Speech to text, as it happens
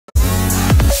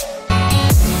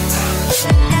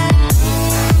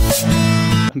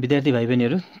विद्यार्थी भाइ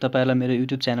बहिनीहरु तपाईहरुलाई मेरो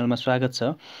युट्युब च्यानलमा स्वागत छ।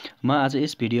 म आज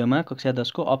यस भिडियोमा कक्षा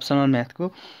 10 को अप्सनल म्याथको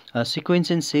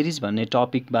सिक्वेन्स एन्ड सिरिज भन्ने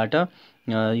टपिकबाट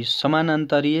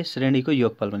समानान्तरीय श्रेणीको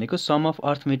योगफल भनेको सम अफ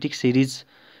अर्थमेटिक सिरिज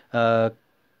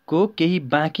को केही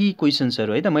बाँकी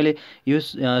क्वेशन्सहरु है त मैले यो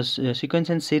सिक्वेन्स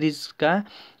एन्ड सिरिजका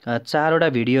चारवटा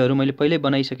भिडियोहरु मैले पहिले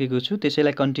बनाइसकेको छु।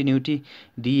 त्यसैलाई कन्टिन्युटी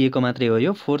दिएको मात्रै हो।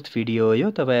 यो फोर्थ भिडियो हो।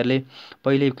 यो तपाईहरुले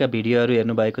पहिलेका भिडियोहरु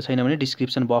हेर्नु भएको छैन भने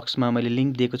डिस्क्रिप्सन बक्समा मैले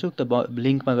लिंक दिएको छु, उक्त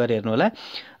लिंकमा गएर हेर्नु होला।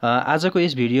 आजको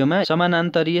यस भिडियोमा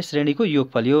समानान्तरीय श्रेणीको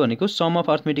योगफल यो भनेको सम अफ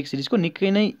अर्थमेटिक सिरिजको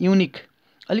निकै नै युनिक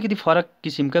अलिकति फरक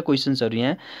किसिमका क्वेशन्सहरु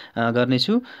यहाँ गर्ने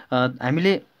छु।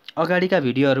 हामीले अगाडिका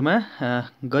भिडियोहरुमा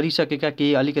गरिसकेका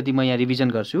केही अलिकति म यहाँ रिभिजन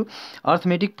गर्छु।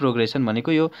 अर्थमेटिक प्रोग्रेसन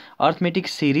भनेको यो अर्थमेटिक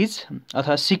सिरिज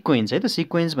अथवा सिक्वेन्स है त।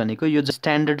 सिक्वेन्स भनेको यो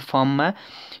स्ट्यान्डर्ड फर्ममा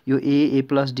यो a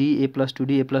 + d a +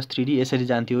 2d a + 3d यसरी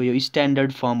जान्थ्यो। यो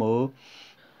स्ट्यान्डर्ड फर्म हो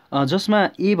जसमा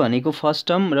a भनेको फर्स्ट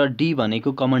टर्म र d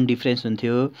भनेको कमन डिफरेन्स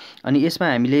हुन्थ्यो। अनि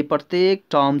यसमा हामीले प्रत्येक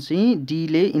टर्म चाहिँ d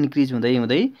ले इन्क्रिज हुँदै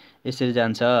हुँदै यसरी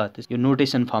जान्छ। यो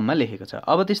नोटेसन फर्ममा लेखेको छ।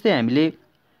 अब त्यस्तै हामीले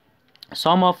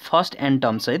some of first n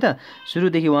terms है त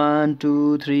सुरुदेखि 1 2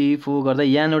 3 4 गर्दै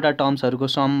n वटा टर्म्सहरुको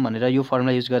सम भनेर यो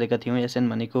फर्मुला युज गरेका थियौं। sn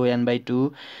भनेको n/2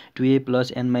 2a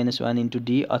 + n - 1 *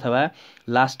 d अथवा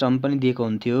लास्ट टर्म पनि दिएको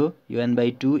हुन्थ्यो यो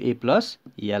n/2 a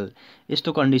 + l।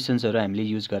 यस्तो कन्डिसन्सहरु हामीले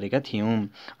युज गरेका थियौं।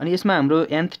 अनि यसमा हाम्रो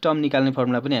nth टर्म निकाल्ने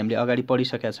फर्मुला पनि हामीले अगाडि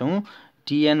पढिसकेका छौं।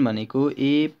 tn भनेको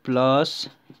a +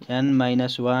 n - 1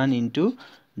 *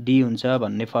 d हुन्छ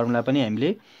भन्ने फर्मुला पनि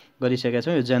हामीले गरिसकेका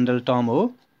छौं। यो जनरल टर्म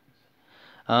हो।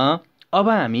 अब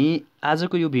हामी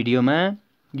आजको यो भिडियोमा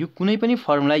यो कुनै पनि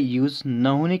फर्मुला युज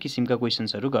नहुने किसिमका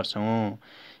क्वेशन्सहरु गर्छौं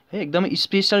है। एकदम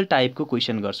स्पेशल टाइपको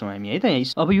क्वेशन गर्छौं हामी है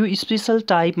त। अब यो स्पेशल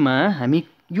टाइपमा हामी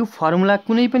यो फर्मुला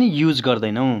कुनै पनि युज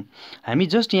गर्दैनौं। हामी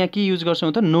जस्ट यहाँ के युज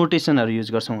गर्छौं त नोटेसनहरु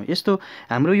युज गर्छौं। यस्तो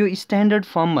हाम्रो यो स्ट्यान्डर्ड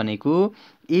फर्म भनेको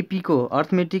एपी को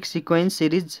अर्थमेटिक सिक्वेन्स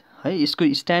सिरिज है। यसको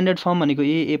स्ट्यान्डर्ड फर्म भनेको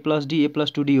a + d a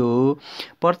 + 2d हो।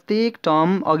 प्रत्येक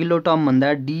टर्म अघिल्लो टर्म भन्दा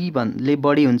d ले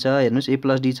बढी हुन्छ। हेर्नुस् a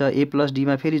 + d छ, a + d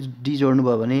मा फेरि d जोड्नु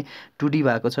भयो भने 2d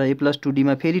भएको छ, a + 2d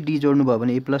मा फेरि d जोड्नु भयो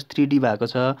भने a + 3d भएको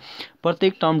छ।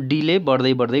 प्रत्येक टर्म d ले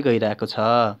बढ्दै बढ्दै गइरहेको छ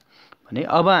भने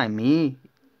अब हामी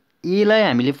a लाई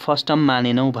हामीले फर्स्ट टर्म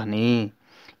मानेनौ भने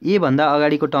a भन्दा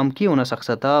अगाडिको टर्म के हुन सक्छ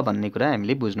त भन्ने कुरा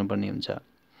हामीले बुझ्नुपर्ने हुन्छ।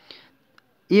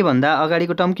 a भन्दा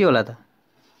अगाडिको टर्म के होला त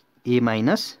a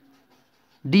 -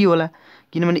 d होला,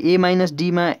 किनभने a -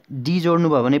 d मा d जोड्नु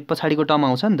भयो भने पछाडीको टर्म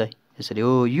आउँछ नि त। यसरी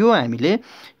हो। यो हामीले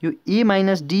यो a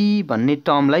 - d भन्ने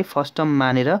टर्मलाई फर्स्ट टर्म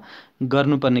मानेर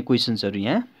गर्नुपर्ने क्वेशन्सहरु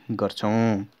यहाँ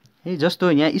गर्छौं है।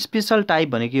 जस्तो यहाँ स्पेशल टाइप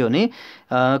भनेको के हो भने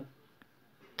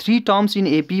 3 टर्म्स इन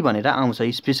AP भनेर आउँछ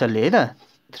स्पेशलले है त।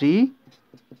 3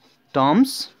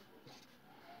 टर्म्स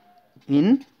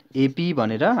इन AP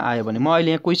भनेर आयो भने म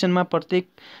अहिले यहाँ क्वेशनमा प्रत्येक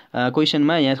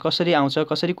क्वेशनमा यहाँ कसरी आउँछ,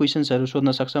 कसरी क्वेशन्सहरु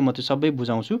सोध्न सक्छ म त्यो सबै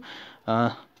बुझाउँछु।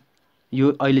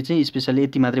 यो अहिले चाहिँ स्पेशली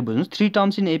यति मात्रै बुझ्नुस्। 3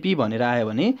 टर्म्स इन AP भनेर आयो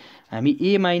भने हामी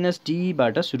a - d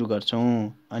बाट सुरु गर्छौं।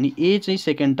 अनि a चाहिँ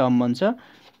सेकेन्ड टर्म बन्छ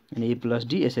अनि a +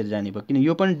 d यसरी जाने भयो। किन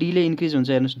यो पनि d ले इन्क्रिज हुन्छ।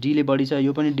 हेर्नुस् d ले बढी छ,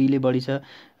 यो पनि d ले बढी छ।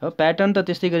 प्याटर्न त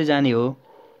त्यस्तै गरी जाने हो।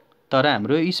 तर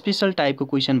हाम्रो स्पेशल टाइपको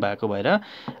क्वेशन भएको भएर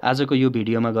आजको यो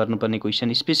भिडियोमा गर्नुपर्ने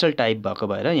क्वेशन स्पेशल टाइप भएको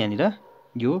भएर यहाँनिर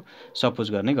यो सपोज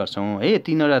गर्ने गर्छौं है।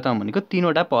 3 वटा टर्म भनेको 3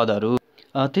 वटा पदहरु।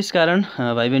 त्यसकारण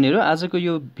भाइ बहिनीहरु आजको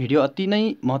यो भिडियो अति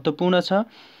नै महत्त्वपूर्ण छ।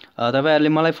 तपाईहरुले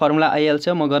मलाई फर्मुला आइहाल्छ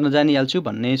म गर्न जानिहाल्छु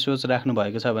भन्ने सोच राख्नु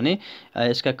भएको छ भने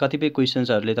यसका कतिपय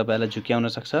क्वेशन्सहरुले तपाईहरुलाई झुक्याउन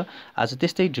सक्छ। आज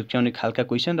त्यस्तै झुक्याउने खालका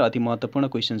क्वेशन र अति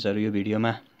महत्त्वपूर्ण क्वेशन्सहरु यो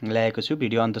भिडियोमा ल्याएको छु।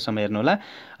 भिडियो अन्तसम्म हेर्नु होला।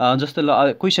 जस्तो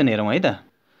ल क्वेशन हेरौं है त।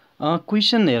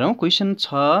 क्वेशन हेरौं। क्वेशन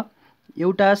छ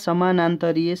एउटा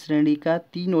समानान्तरीय श्रेणीका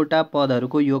 3 वटा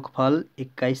पदहरुको योगफल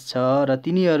 21 छ र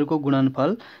तिनीहरुको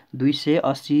गुणनफल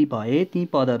 280 भए ती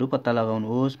पदहरु पत्ता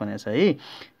लगाउनुहोस् भनेको छ है।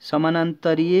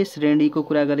 समानान्तरीय श्रेणीको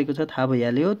कुरा गरेको छ थाहा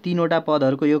भइहाल्यो। 3 वटा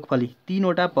पदहरुको योगफल 3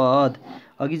 वटा पद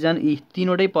अघि जान यी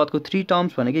 3 वटै पदको 3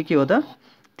 टर्म्स भनेको के हो त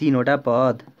 3 वटा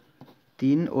पद।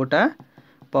 3 वटा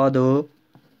पद हो।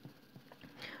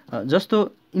 जस्तो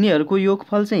यिनीहरुको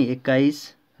योगफल चाहिँ 21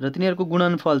 र तिनीहरुको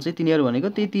गुणनफल चाहिँ तिनीहरु भनेको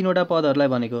त्यही 3 वटा पदहरुलाई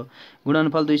भनेको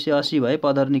गुणनफल 280 भए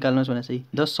पदहरु निकाल्नुस् भनेको चाहिँ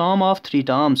the some of 3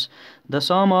 terms. The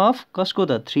some of कसको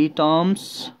त 3 terms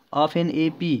of an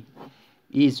AP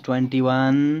is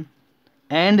 21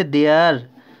 and their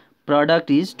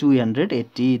product is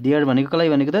 280। There भनेको कसलाई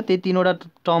भनेको त त्यही 3 वटा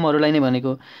टर्महरुलाई नै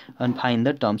भनेको। अनि फाइन्ड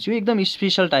द टर्म्स। यो एकदम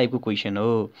स्पेशल टाइपको क्वेशन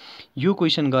हो। यो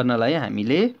क्वेशन गर्नलाई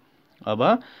हामीले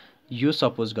अब यो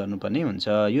सपोज गर्नुपर्ने हुन्छ।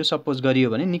 यो सपोज गरियो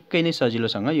भने निकै नै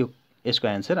सजिलोसँग यो यसको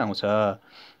आन्सर आउँछ।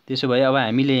 त्यसो भए अब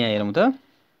हामीले यहाँ हेरौं त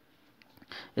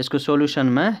यसको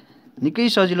सोलुसनमा निकै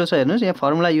सजिलो छ हेर्नुस्, यहाँ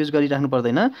फर्मुला युज गरिराख्नु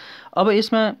पर्दैन। अब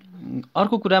यसमा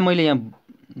अर्को कुरा मैले यहाँ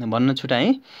भन्न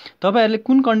छुटाएँ, तपाईहरुले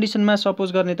कुन कन्डिसनमा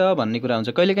सपोज गर्ने त भन्ने कुरा हुन्छ।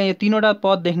 कहिलेकाहीँ यो तीनवटा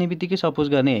पद देख्ने बित्तिकै सपोज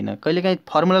गर्ने हैन, कहिलेकाहीँ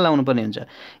फर्मुला लाउनु पर्ने हुन्छ।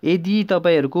 यदि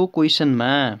तपाईहरुको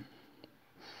क्वेशनमा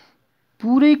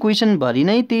पुरै क्वेशन भरि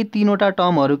नै त्यही तीनवटा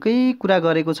टर्महरुकै कुरा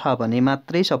गरेको छ भने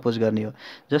मात्रै सपोज गर्ने हो।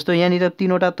 जस्तो यहाँनिर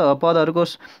तीनवटा पदहरुको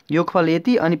योगफल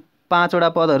यति अनि 5 वटा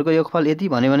पदहरुको योगफल यति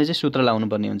भन्यो भने चाहिँ सूत्र लाउनु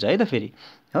पर्ने हुन्छ है त। फेरि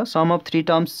some of 3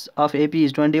 terms of AP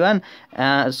is 21,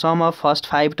 some of first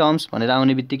 5 terms भनेर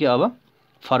आउने बित्तिकै अब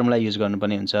फर्मुला युज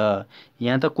गर्नुपर्ने हुन्छ।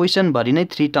 यहाँ त क्वेशन भरि नै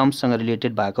 3 टर्म्ससँग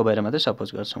रिलेटेड भएको भएर मात्रै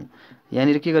सपोज गर्छौं।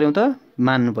 यहाँनिर के गर्यौं त,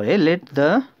 मान्नु पर्यो है, let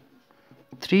the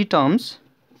 3 terms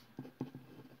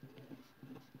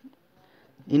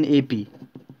in AP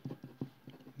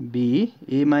be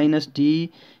A minus D,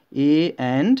 A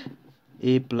and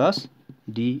A plus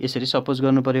D, यसरी सपोज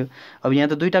गर्नु पर्यो। अब यहाँ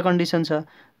त दुईटा कन्डिसन छ।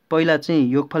 पहिला चाहिँ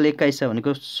योगफल 21 छ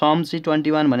भनेको सम चाहिँ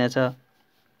 21 भनेको छ।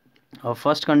 अब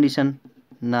फर्स्ट कन्डिसन,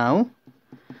 नाउ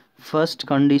फर्स्ट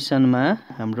कन्डिसनमा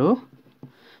हाम्रो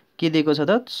के दिएको छ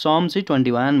त, सम चाहिँ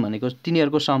 21 भनेको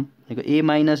तिनीहरुको सम भनेको A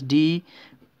minus D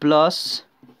plus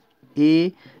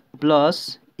A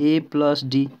plus A plus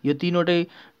D, यो तीनवटै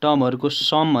टर्महरुको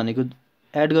सम भनेको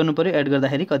एड गर्नु पर्यो। एड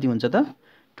गर्दाखेरि कति हुन्छ त,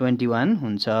 21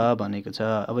 हुन्छ भनेको छ।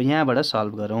 अब यहाँबाट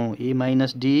सल्भ गरौँ। A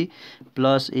minus D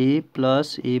plus A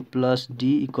plus D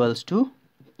equals to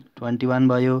 21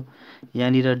 भयो।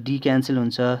 यहाँनिर D क्यान्सल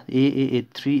हुन्छ, A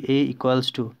 3A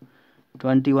इक्वल्स टु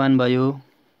 21 भयो।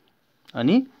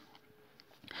 अनि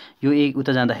यो A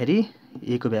उता जाँदाखेरि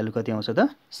A को भ्यालु कति आउँछ त,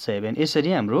 7।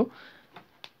 यसरी हाम्रो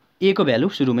A को भ्यालु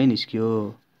सुरुमै निस्क्यो।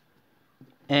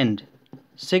 एन्ड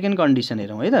सेकेन्ड कन्डिसन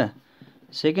हेरौँ है त।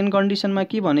 सेकेन्ड कन्डिसनमा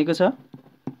के भनेको छ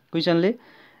क्वेशनले,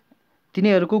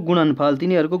 तिनीहरुको गुणनफल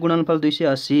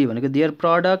 280 भनेको their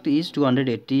product is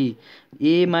 280,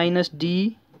 A minus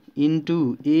D into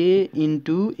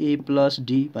A plus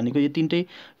D भनेको यो तीनटै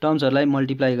टर्म्सहरुलाई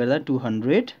मल्टिप्लाई गर्दा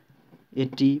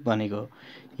 280 भनेको।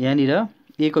 यहाँनिर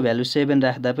A को भ्यालु 7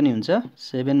 राख्दा पनि हुन्छ,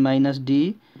 7 minus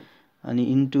D अनि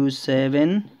into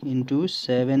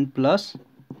 7 plus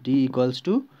D equals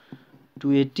to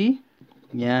 280।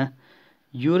 यहाँ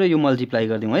यो र यो मल्टिप्लाई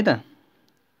गरिदिउँ है त।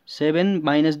 7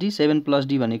 minus D 7 plus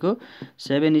D भनेको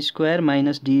 7 स्क्वायर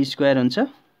minus D स्क्वायर हुन्छ।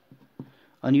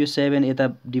 अनि यो 7 यता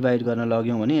डिभाइड गर्न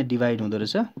लग्यौं भने यहाँ डिभाइड हुँदो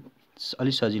रहेछ,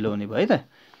 अलि सजिलो हुने भयो है त।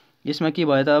 यसमा के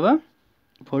भयो त, अब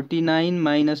 49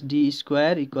 minus D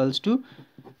square equals to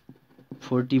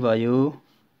 40 भयो।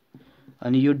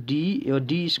 अनि यो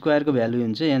D स्क्वायर को भ्यालु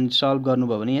हुन्छ, यहाँ सल्भ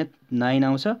गर्नुभयो भने यहाँ 9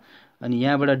 आउँछ। अनि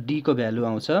यहाँबाट D को भ्यालु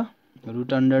आउँछ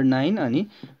 √9 अनि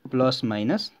प्लस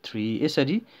माइनस 3।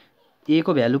 यसरी A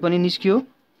को भ्यालु पनि निस्क्यो,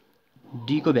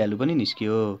 D को भ्यालु पनि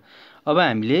निस्क्यो। अब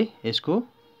हामीले यसको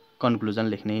कन्क्लुजन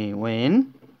लेख्ने, when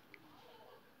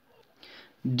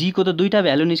D को त दुईटा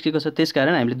भ्यालु निस्केको छ,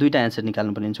 त्यसकारण हामीले दुईटा आन्सर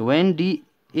निकाल्नु पर्ने हुन्छ। when D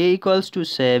A equals to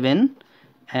 7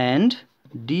 and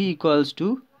D equals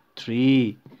to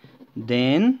 3,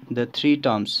 then the 3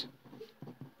 terms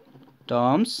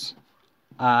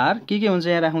are के हुन्छ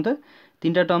यहाँ राखौं त,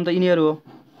 तीनटा टर्म त यिनीहरु हो।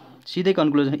 सिधै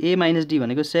कन्क्लुजन, A minus D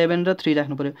भनेको 7 र 3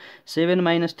 राख्नु पर्यो। 7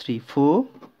 minus 3 4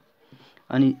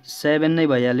 अनि 7 नै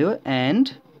भइहाल्यो, एन्ड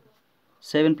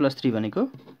 7 plus 3 भनेको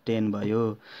 10 भयो।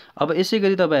 अब यसै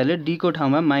गरी तपाईहरुले D को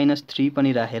ठाउँमा -3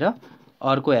 पनि राखेर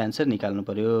अर्को आन्सर निकाल्नु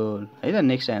पर्यो है त।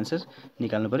 नेक्स्ट आन्सर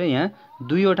निकाल्नु पर्यो। यहाँ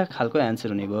दुईवटा खालको आन्सर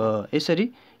हुने भयो। यसरी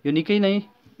यो निकै नै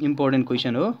इम्पोर्टेन्ट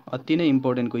क्वेशन हो, अति नै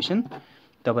इम्पोर्टेन्ट क्वेशन,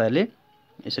 तपाईहरुले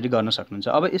यसरी गर्न सक्नुहुन्छ।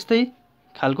 अब यस्तै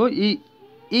खालको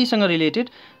यीसँग रिलेटेड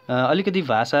अलिकति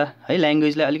भाषा है,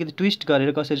 ल्याङ्ग्वेजलाई अलिकति ट्विस्ट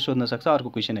गरेर कसरी सोध्न सक्छ अर्को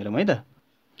क्वेशन हेरौँ है त।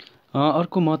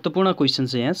 अर्को महत्त्वपूर्ण क्वेशन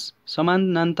चाहिँ यहाँ,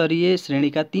 समानान्तरीय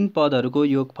श्रेणीका 3 पदहरुको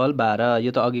योगफल 12,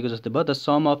 यो त अघिको जस्तै भयो। The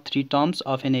some of 3 terms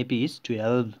of an AP is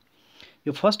 12।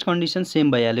 यो फर्स्ट कन्डिसन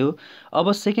सेम भइहाल्यो।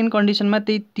 अब सेकेन्ड कन्डिसनमा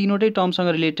त्यही तीनवटै टर्मसँग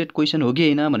रिलेटेड क्वेशन हो कि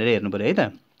हैन भनेर हेर्नु पर्यो है त।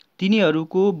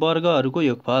 तिनीहरुको वर्गहरुको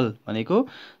योगफल भनेको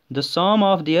the some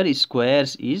of there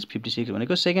squares is 56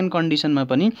 भनेको सेकेन्ड कन्डिसनमा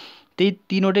पनि त्यही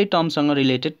तीनवटै टर्मसँग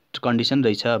रिलेटेड कन्डिसन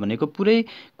रहेछ भनेको पुरै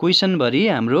क्वेशन भरि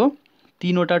हाम्रो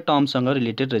तीनवटा टर्मसँग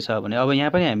रिलेटेड रहेछ भने अब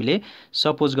यहाँ पनि हामीले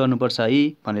सपोज गर्नुपर्छ है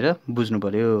भनेर बुझ्नु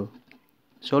पर्यो।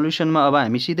 सोलुसनमा अब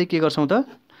हामी सिधै के गर्छौं त,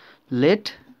 let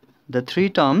the 3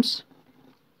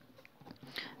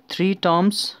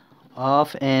 terms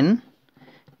of an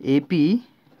AP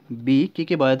be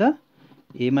के भयो त,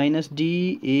 A minus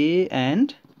D, A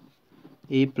and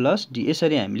A plus D,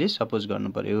 यसरी हामीले सपोज गर्नु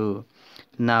पर्यो।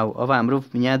 नाउ अब हाम्रो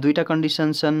यहाँ दुईटा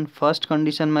कन्डिसन छन्। फर्स्ट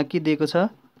कन्डिसनमा के दिएको छ,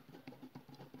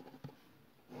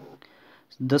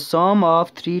 the some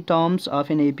of 3 terms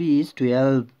of an AP is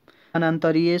 12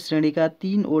 समानान्तरीय श्रेणीका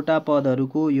 3 वटा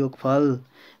पदहरूको योगफल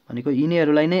भनेको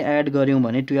यिनीहरूलाई नै एड गर्यौं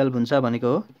भने 12 हुन्छ भनेको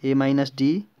हो। a - d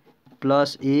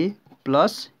plus a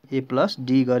plus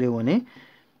d गर्यौं भने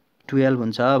 12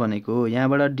 हुन्छ भनेको।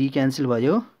 यहाँबाट d क्यान्सल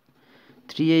भयो,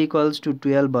 3a =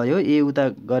 12 भयो। a उता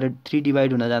गरे 3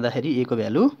 डिभाइड हुन जाँदाखेरि a को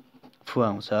भ्यालु 4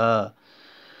 आउँछ।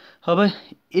 अब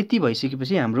यति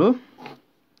भइसकेपछि हाम्रो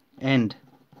एन्ड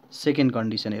सेकेन्ड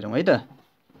कन्डिसन हेरौँ है त।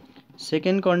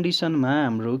 सेकेन्ड कन्डिसनमा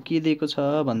हाम्रो के दिएको छ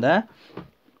भन्दा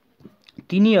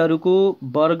तिनीहरूको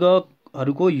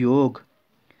वर्गहरूको योग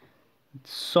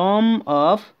some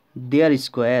of there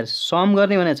square, some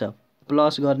गर्ने भनेको छ,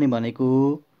 प्लस गर्ने भनेको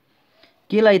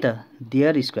केलाई त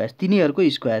देयर स्क्वायर, तिनीहरूको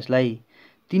स्क्वायर्सलाई,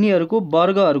 तिनीहरूको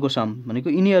वर्गहरूको सम भनेको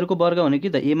यिनीहरूको वर्ग भनेको के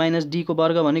त a - d को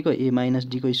वर्ग भनेको a -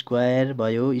 d को स्क्वायर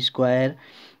भयो, स्क्वायर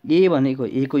a भनेको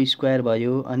a को स्क्वायर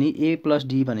भयो, अनि a +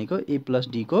 d भनेको a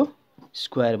 + d को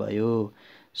स्क्वायर भयो।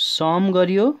 सम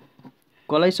गरियो,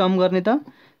 कसलाई सम गर्ने त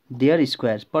देयर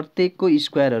स्क्वायर, प्रत्येकको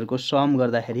स्क्वायरहरूको सम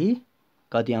गर्दाखेरि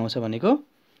कति आउँछ भनेको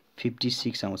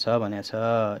 56 आउँछ भनेको छ।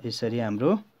 यसरी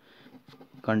हाम्रो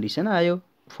कन्डिसन आयो।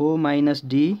 4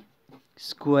 - d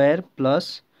square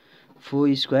plus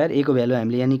 4 square, a को भ्यालु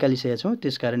हामीले यहाँ निकालिसकेका छौँ,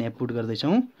 त्यसकारण यहाँ पुट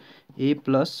गर्दैछौँ। a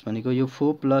प्लस भनेको यो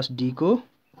 4 + d को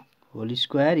होल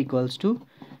स्क्वायर =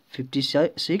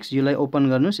 56। यसलाई ओपन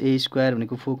गर्नुहोस्, a स्क्वायर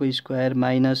भनेको 4 को square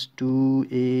minus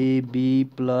 2ab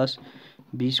plus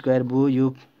b square भयो, यो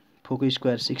 4 को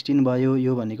स्क्वायर 16 भयो,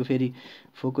 यो भनेको फेरि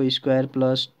 4 को स्क्वायर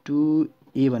प्लस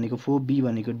 2a भनेको 4, b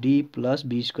भनेको d प्लस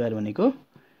b स्क्वायर भनेको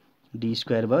d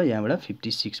स्क्वायर भयो, यहाँबाट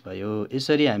 56 भयो।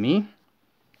 यसरी हामी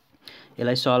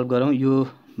यसलाई सल्भ गरौँ। यो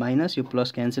माइनस यो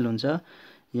प्लस क्यान्सल हुन्छ,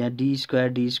 यहाँ d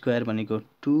स्क्वायर भनेको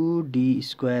 2d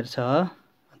स्क्वायर छ,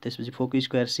 त्यसपछि 4 को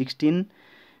स्क्वायर 16,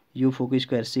 यो 4 को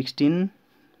स्क्वायर 16,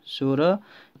 16,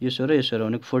 यो 16, यो 16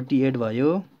 भनेको 48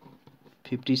 भयो,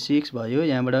 56 भयो,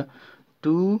 यहाँबाट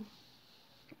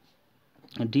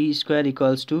 2d स्क्वायर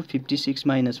 = 56 -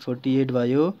 48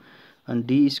 भयो, अनि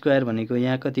d स्क्वायर भनेको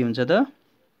यहाँ कति हुन्छ त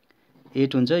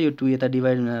 8 हुन्छ, यो 2 यता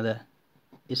डिभाइड हुन जाँदा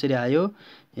यसरी आयो,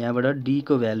 यहाँबाट d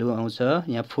को भ्यालु आउँछ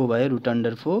यहाँ 4 भयो,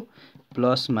 √4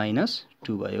 प्लस माइनस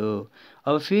 2 भयो।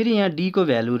 अब फेरि यहाँ d को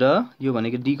भ्यालु र यो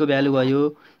भनेको d को भ्यालु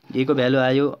भयो, a को भ्यालु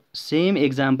आयो, सेम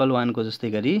एक्जाम्पल 1 को जस्तै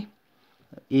गरी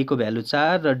a को भ्यालु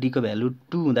 4 र d को भ्यालु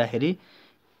 2 हुँदाखेरि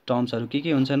टर्म्सहरू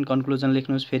के हुन्छन् कन्क्लुजन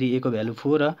लेख्नुहोस्। फेरि a को भ्यालु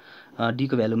 4 र d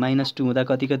को भ्यालु -2 हुँदा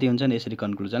कति हुन्छन् यसरी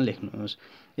कन्क्लुजन लेख्नुहोस्।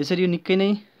 यसरी यो निकै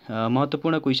नै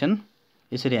महत्त्वपूर्ण क्वेसन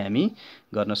यसरी हामी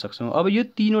गर्न सक्छौँ। अब यो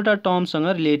तीनवटा टर्मसँग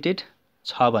रिलेटेड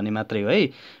छ भने मात्रै हो है।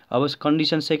 अब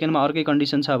कन्डिसन सेकेन्डमा अर्कै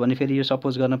कन्डिसन छ भने फेरि यो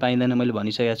सपोज गर्न पाइँदैन, मैले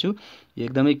भनिसकेको छु,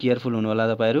 एकदमै केयरफुल हुनु होला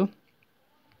तपाईँहरू।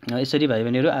 यसरी भाइ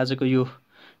बहिनीहरू आजको यो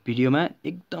भिडियोमा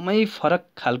एकदमै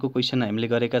फरक खालको क्वेसन हामीले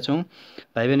गरेका छौँ।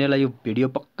 भाइ बहिनीहरूलाई यो भिडियो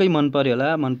पक्कै मन पर्यो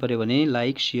होला, मन पर्यो भने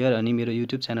लाइक, सेयर अनि मेरो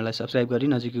युट्युब च्यानललाई सब्सक्राइब गरी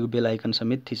नजिकैको बेल आइकन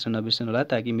समेत थिच्न नबिर्सनु होला,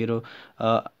 ताकि मेरो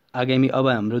आगामी अब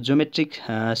हाम्रो ज्योमेट्रिक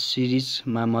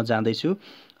सिरिजमा म जाँदैछु।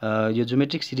 यो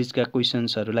ज्योमेट्रिक सिरिजका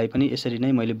क्वेसन्सहरूलाई पनि यसरी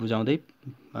नै मैले बुझाउँदै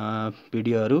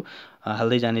भिडियोहरू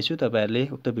हाल्दै जानेछु। तपाईँहरूले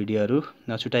उक्त भिडियोहरू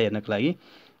नछुटाइ हेर्नको लागि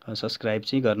सब्सक्राइब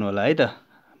चाहिँ गर्नु होला है त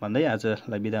भन्दै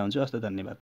आजलाई बिदा हुन्छु। हस्त, धन्यवाद।